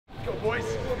boys.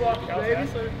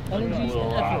 Energy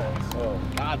and effort. Oh,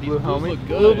 God, these Blue blues homie. look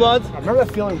good. Blue Bloods. I remember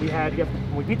that feeling we had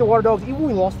when we beat the Water Dogs, even when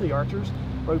we lost to the Archers,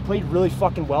 right, we played really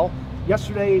fucking well.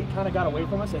 Yesterday it kind of got away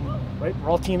from us, and right, we're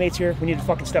all teammates here. We need to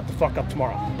fucking step the fuck up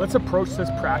tomorrow. Let's approach this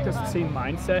practice the same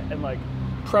mindset and like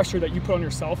pressure that you put on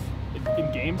yourself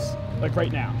in games, like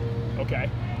right now, okay?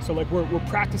 So like we're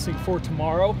practicing for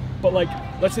tomorrow, but like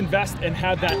let's invest and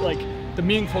have that like the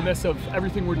meaningfulness of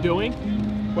everything we're doing,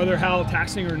 whether how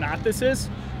taxing or not this is,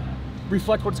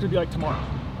 reflect what it's gonna be like tomorrow.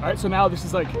 All right, so now this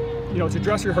is like, you know, it's a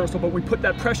dress rehearsal, but we put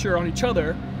that pressure on each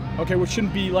other, okay, which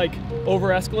shouldn't be like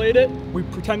over-escalate it. We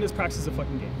pretend this practice is a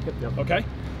fucking game, okay?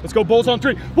 Let's go Bulls on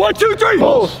 3. 1, 2, 3!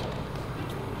 Bulls!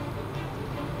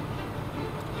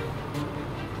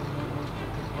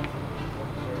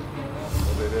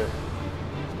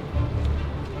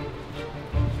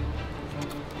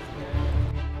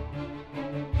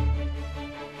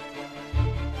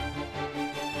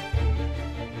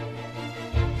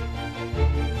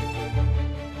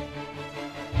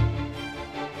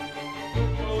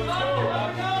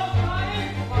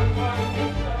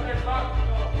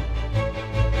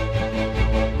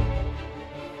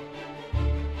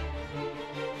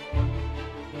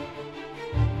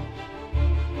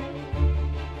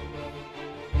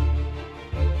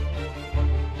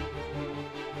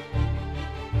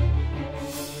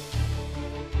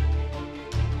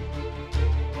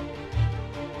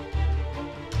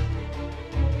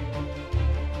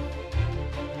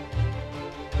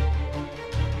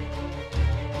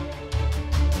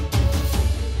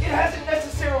 It hasn't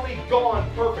necessarily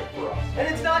gone perfect for us, and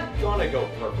it's not gonna go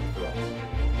perfect for us.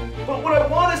 But what I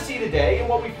want to see today, and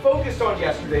what we focused on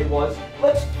yesterday, was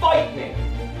let's fight, man.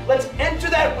 Let's enter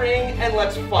that ring and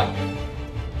let's fight.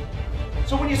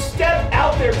 So when you step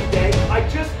out there today, I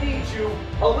just need you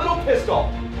a little pissed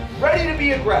off, ready to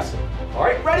be aggressive, all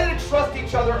right? Ready to trust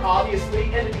each other,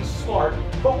 obviously, and to be smart.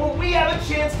 But when we have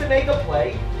a chance to make a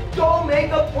play, go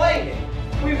make a play,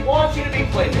 man. We want you to be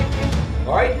playmakers,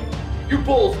 all right? You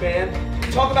bulls, man,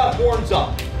 talk about horns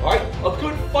up, all right? A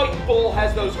good fighting bull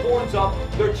has those horns up,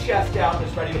 their chest out, and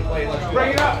is ready to play. Let's do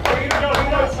Bring it up, bring it up,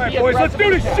 All right, boys, let's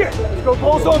do this shit. Let's go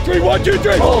Bulls on 3. 1, 2,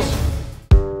 3. Bulls!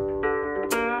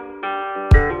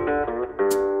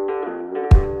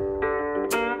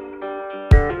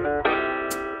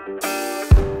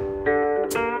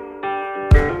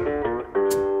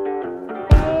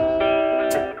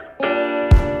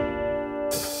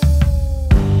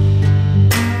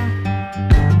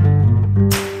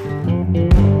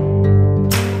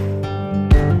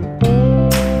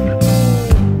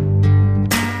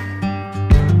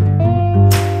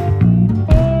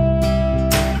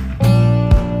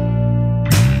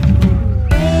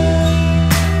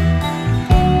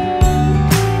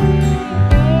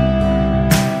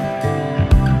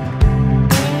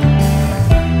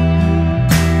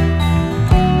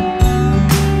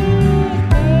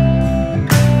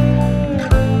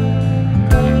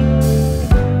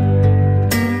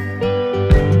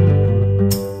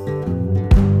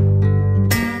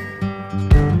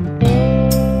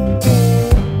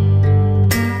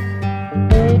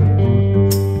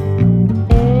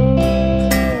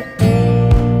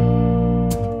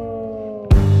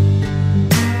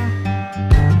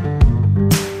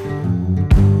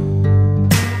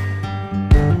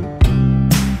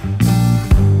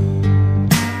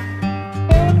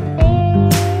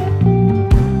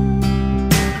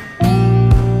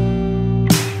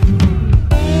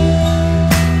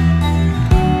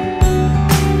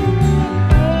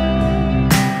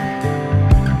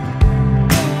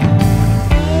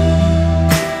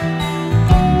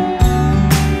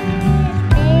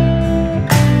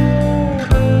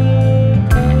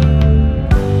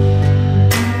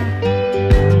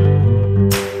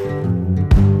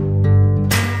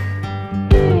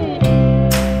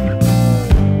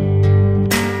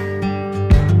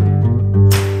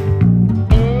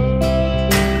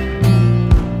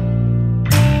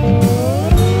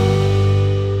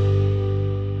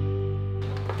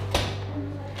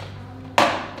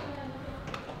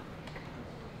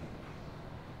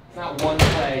 Not one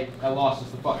play that lost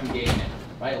us the fucking game now,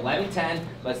 right? 11-10.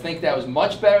 Let's think that was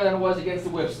much better than it was against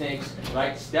the Whip Snakes,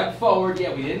 right? Step forward.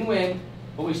 Yeah, we didn't win,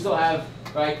 but we still have,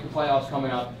 right, the playoffs coming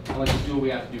up, and let's just do what we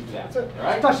have to do for that. All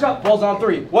right? Touch it up. Bulls on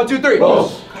 3. 1, 2, 3.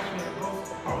 Bulls!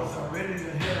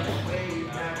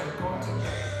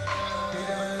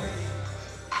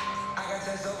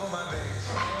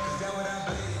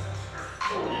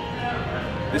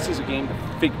 This is a game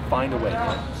to find a way,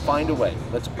 man. Find a way.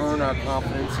 Let's earn our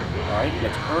confidence, all right?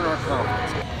 Let's earn our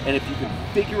confidence. And if you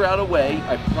can figure out a way,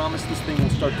 I promise this thing will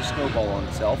start to snowball on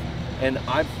itself. And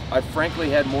I've frankly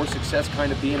had more success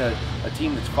kind of being a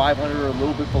team that's 500 or a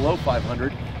little bit below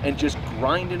 500 and just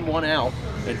grinding one out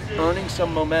and earning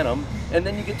some momentum, and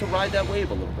then you get to ride that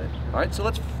wave a little bit. All right, so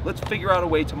let's figure out a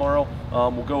way tomorrow.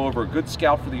 We'll go over a good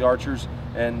scout for the Archers,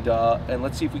 and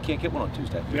let's see if we can't get one on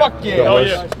Tuesday. Fuck yeah! Oh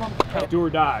yeah! Do or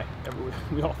die.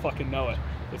 We all fucking know it.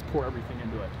 Let's pour everything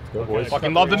into it. Go, boys.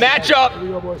 Fucking love the matchup.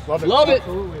 Love it.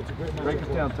 Break us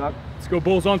down, Tuck. Let's go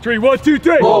Bulls on 3. 1, 2,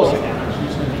 3. Bulls.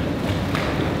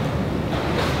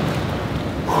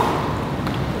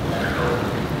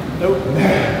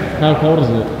 How cold is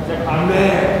it?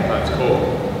 That's cold.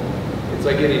 It's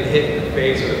like getting hit in the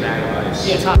face with a bag of ice.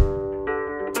 Yeah, it's hot.